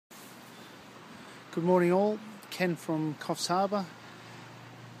Good morning all, Ken from Coffs Harbour.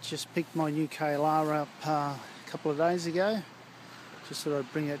 Just picked my new KLR up a couple of days ago. Just thought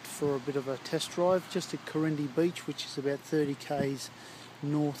I'd bring it for a bit of a test drive just at Corindi Beach, which is about 30 k's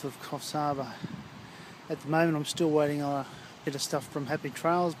north of Coffs Harbour. At the moment I'm still waiting on a bit of stuff from Happy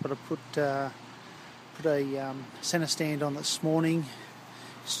Trails, but I put a centre stand on this morning.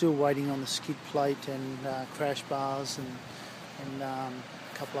 Still waiting on the skid plate and crash bars and a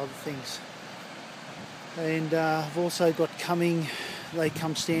couple other things. And I've also got coming, they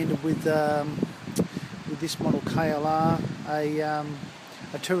come standard with this model KLR,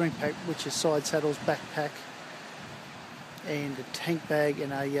 a touring pack, which is side saddles, backpack, and a tank bag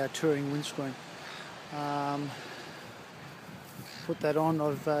and a touring windscreen. Put that on.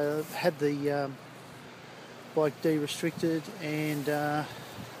 I've had the bike de-restricted and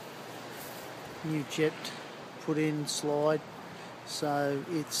new jet put in, slide, so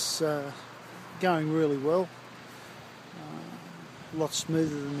it's going really well. A lot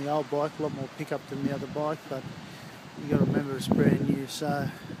smoother than the old bike, a lot more pickup than the other bike, but you got to remember it's brand new.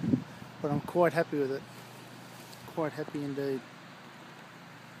 But I'm quite happy with it, quite happy indeed.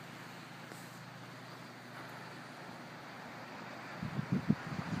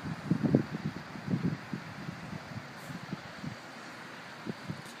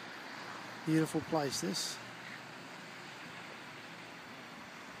 Beautiful place this.